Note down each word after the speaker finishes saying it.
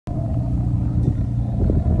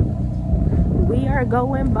are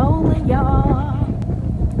going bowling, y'all.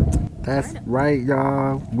 That's right,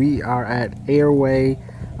 y'all. We are at AirWay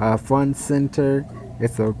Fun Center.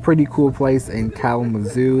 It's a pretty cool place in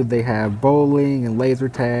Kalamazoo. They have bowling and laser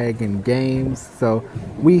tag and games. So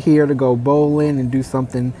we here to go bowling and do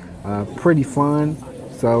something pretty fun.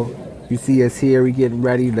 So you see us here. We getting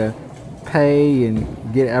ready to pay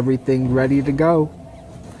and get everything ready to go.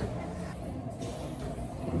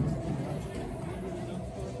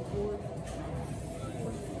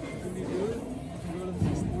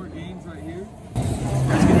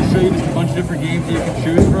 Show you just a bunch of different games that you can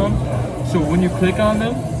choose from. So when you click on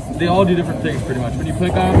them, they all do different things pretty much. When you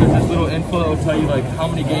click on them, there's this little info that will tell you like how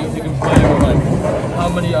many games you can play or like how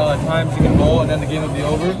many times you can bowl, and then the game will be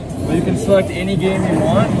over. But you can select any game you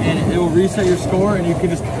want and it will reset your score, and you can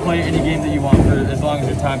just play any game that you want for as long as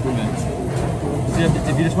your time permits. So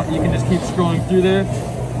if you just want, you can just keep scrolling through there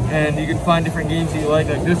and you can find different games that you like.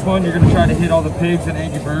 Like this one, you're gonna try to hit all the pigs and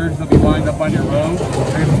angry birds that'll be lined up on your row.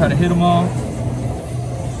 You're gonna try to hit them all.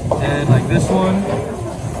 And like this one,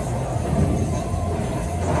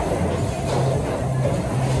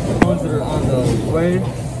 the ones that are on the way.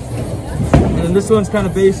 And this one's kind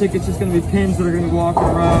of basic. It's just going to be pins that are going to be walking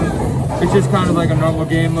around. It's just kind of like a normal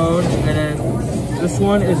game mode. And then this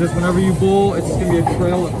one is just whenever you bowl, it's just going to be a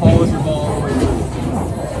trail that follows your ball all the way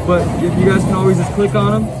through. But you guys can always just click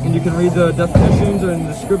on them, and you can read the definitions and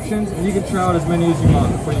the descriptions, and you can try out as many as you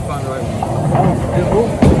want before you find the right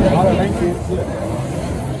one. Thank you.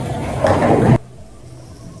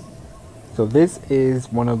 So this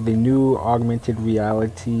is one of the new augmented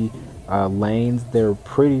reality lanes. They're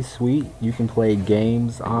pretty sweet. You can play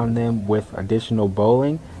games on them with additional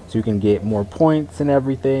bowling, so you can get more points and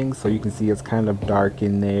everything. So you can see it's kind of dark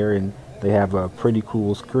in there, and they have a pretty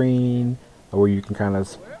cool screen where you can kind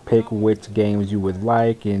of pick which games you would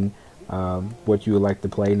like and what you would like to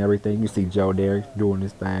play and everything. You see Joe there doing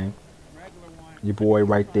his thing. Your boy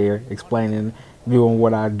right there explaining, doing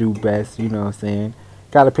what I do best, you know what I'm saying.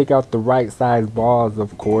 Got to pick out the right size balls,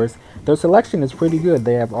 of course. Their selection is pretty good.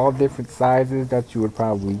 They have all different sizes that you would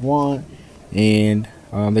probably want, and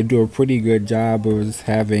they do a pretty good job of just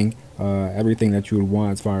having everything that you would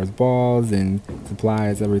want as far as balls and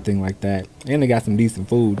supplies, everything like that. And they got some decent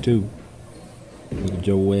food too. Look at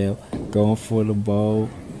Joelle going for the bowl.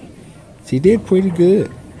 She did pretty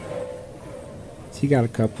good. She got a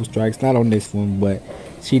couple strikes, not on this one, but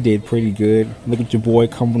she did pretty good. Look at your boy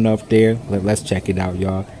coming up there. Let's check it out,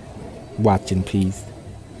 y'all. Watch in peace.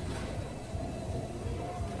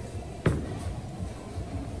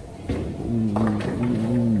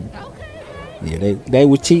 Yeah, they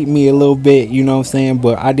would cheat me a little bit, you know what I'm saying?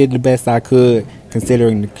 But I did the best I could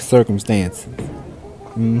considering the circumstances.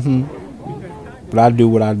 But I do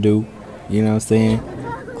what I do, you know what I'm saying?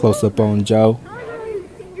 Close up on Joe.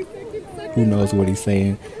 Who knows what he's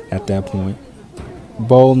saying at that point.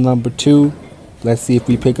 Bowl number 2. Let's see if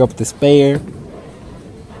we pick up the spare.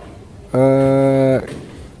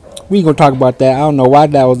 We ain't gonna talk about that. I don't know why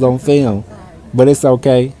that was on film, but it's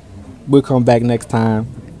okay. We'll come back next time.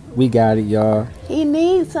 We got it, y'all. He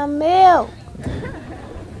needs some milk.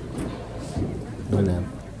 Whatever.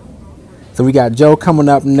 So we got Joe coming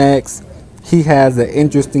up next. He has an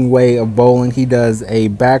interesting way of bowling. He does a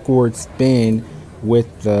backward spin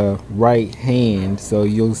with the right hand. So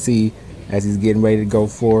you'll see as he's getting ready to go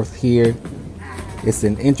forth here. It's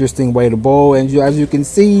an interesting way to bowl, and as you can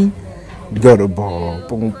see, go to ball.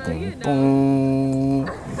 Boom, boom, boom.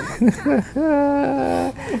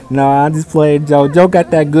 No, I just played Joe. Joe got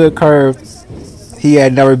that good curve. He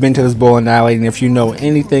had never been to this bowling alley, and if you know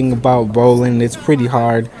anything about bowling, it's pretty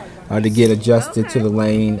hard to get adjusted to the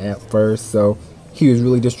lane at first. So he was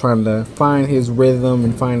really just trying to find his rhythm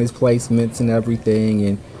and find his placements and everything,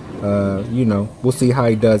 and you know, we'll see how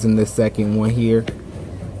he does in this second one here.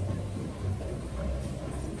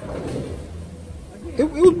 It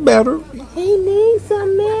was better. He needs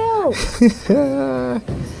some milk.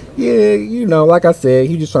 Yeah, you know, like I said,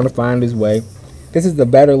 he's just trying to find his way. This is the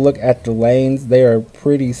better look at the lanes. They are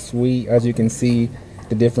pretty sweet, as you can see,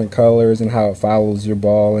 the different colors and how it follows your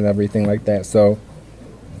ball and everything like that. So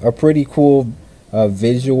a pretty cool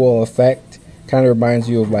visual effect. Kind of reminds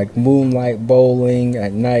you of like moonlight bowling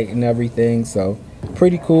at night and everything. So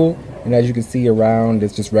pretty cool. And as you can see around,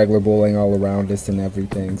 it's just regular bowling all around us and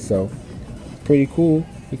everything. So pretty cool.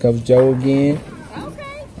 Here comes Joe again.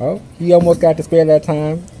 Okay. Oh, he almost got the spare that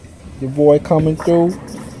time. Your boy coming through.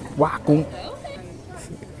 Whack him.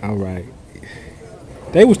 All right.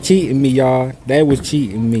 They was cheating me, y'all. They was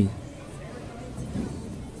cheating me.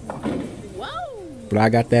 Whoa. But I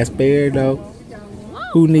got that spare though.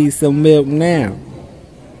 Who needs some milk now?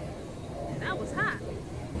 That was hot.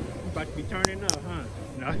 About to be turning up, huh?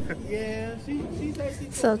 Yeah, she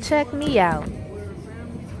So check me out.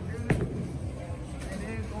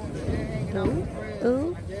 Ooh,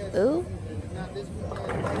 ooh, ooh.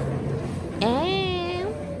 And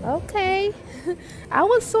okay. I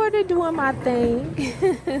was sort of doing my thing.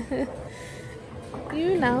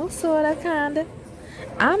 You know, sort of, kind of.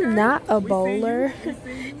 I'm not a bowler,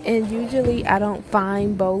 and usually I don't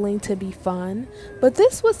find bowling to be fun. But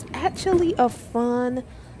this was actually a fun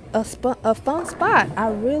spot. I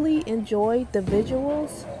really enjoyed the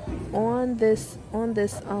visuals on this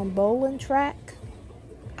bowling track.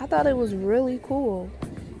 I thought it was really cool,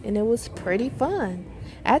 and it was pretty fun.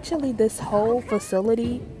 Actually, this whole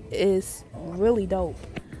facility is really dope.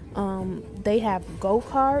 They have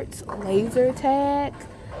go-karts, laser tag,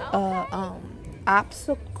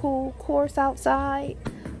 obstacle course outside,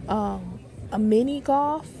 a mini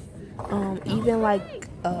golf, even like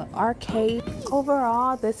arcade.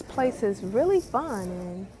 Overall, this place is really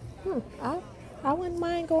fun, and I wouldn't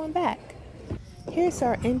mind going back. Here's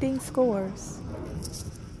our ending scores.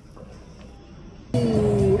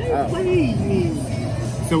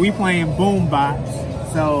 So we playing boom bots.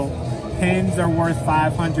 So pins are worth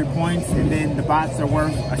 500 points, and then the bots are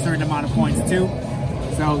worth a certain amount of points too.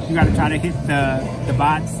 So you got to try to hit the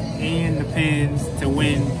bots and the pins to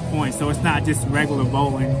win points. So it's not just regular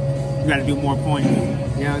bowling. You got to do more points. You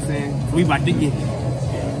know what I'm saying? So we about to get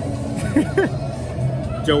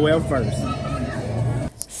it. Joel first.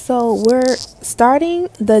 So we're starting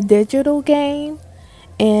the digital game,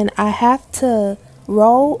 and I have to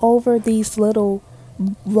roll over these little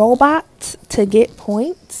robots to get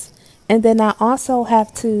points, and then I also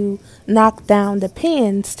have to knock down the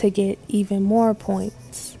pins to get even more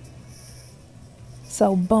points.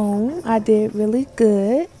 So boom, I did really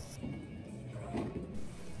good.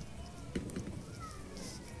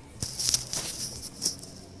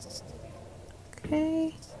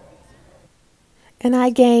 Okay. And I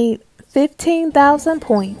gained 15,000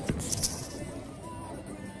 points.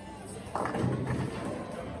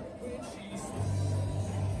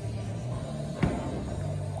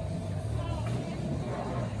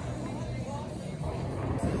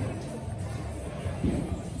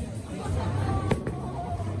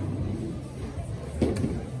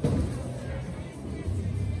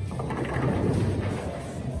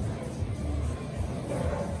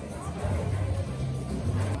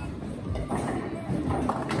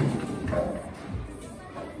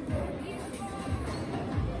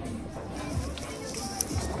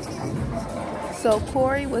 So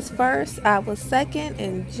Corey was first, I was second,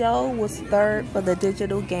 and Joe was third for the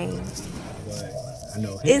digital game. I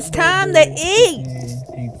know It's time to eat.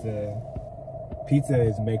 Pizza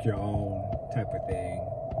is make your own type of thing.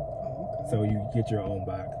 So you get your own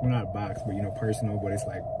box. Well, not a box, but you know, personal. But it's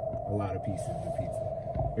like a lot of pieces of pizza.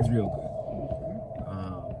 It's real good.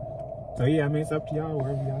 So yeah, I mean, it's up to y'all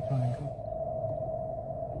wherever y'all trying to go.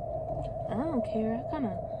 I don't care. I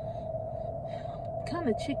kind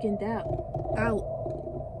of chickened out. I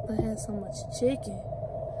had so much chicken.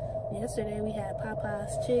 Yesterday we had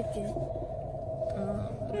Popeye's chicken.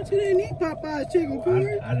 But you didn't eat Popeye's chicken,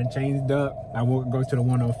 Corey. I done changed up. I will go to the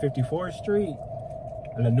one on 54th Street.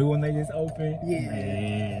 The new one they just opened. Yeah.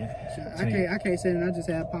 Man. I can't say that. I just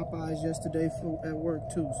had Popeye's yesterday at work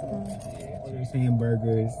too. So Yeah, there's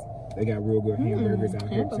hamburgers. They got real good hamburgers out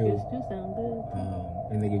here too. Hamburgers do sound good.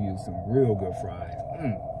 And they give you some real good fries.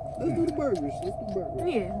 let's do the burgers.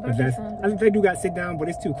 Yeah, But burgers sound I good. think they do got sit down, but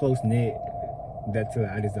it's too close knit. That's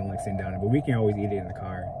I just don't like sitting down. But we can always eat it in the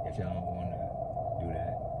car if y'all don't want to do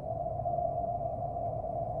that.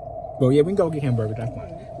 But yeah, we can go get hamburgers. That's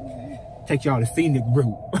fine. Take y'all the scenic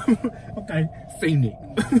route. Okay, scenic.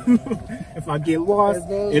 If I get lost,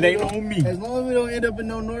 it ain't on me. As long as we don't end up in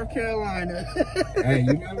no North Carolina. Hey,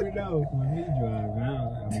 you never know. When we drive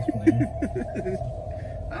out, I'm just playing.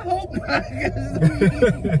 I hope not.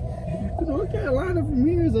 North Carolina from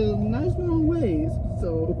here is a nice long ways.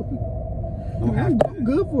 So I'm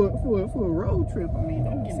good for a road trip. I mean,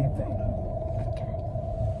 don't get me wrong.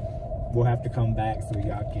 We'll have to come back so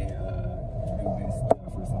y'all can do this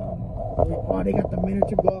stuff or something. Oh, they got the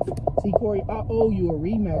miniature golf. See, Corey, I owe you a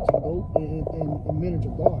rematch in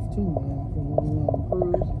miniature golf too, man. From one of them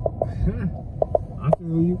cruise. I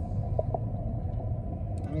feel you.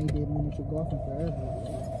 I ain't did miniature golfing forever.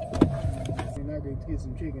 And I could get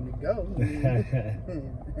some chicken to go. You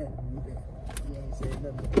ain't said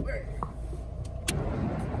nothing but a word.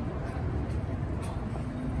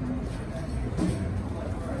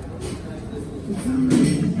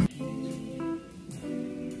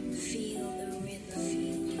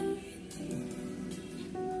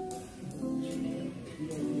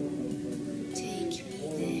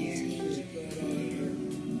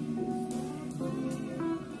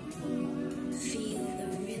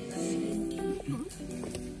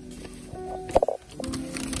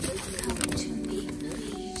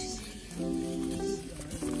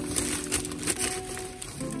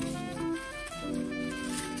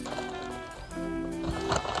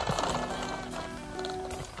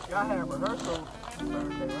 Y'all had rehearsal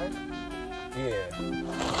Thursday, right? Yeah.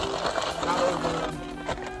 Now those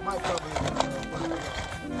might cover it.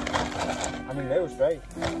 I mean, they were straight.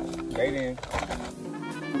 They didn't.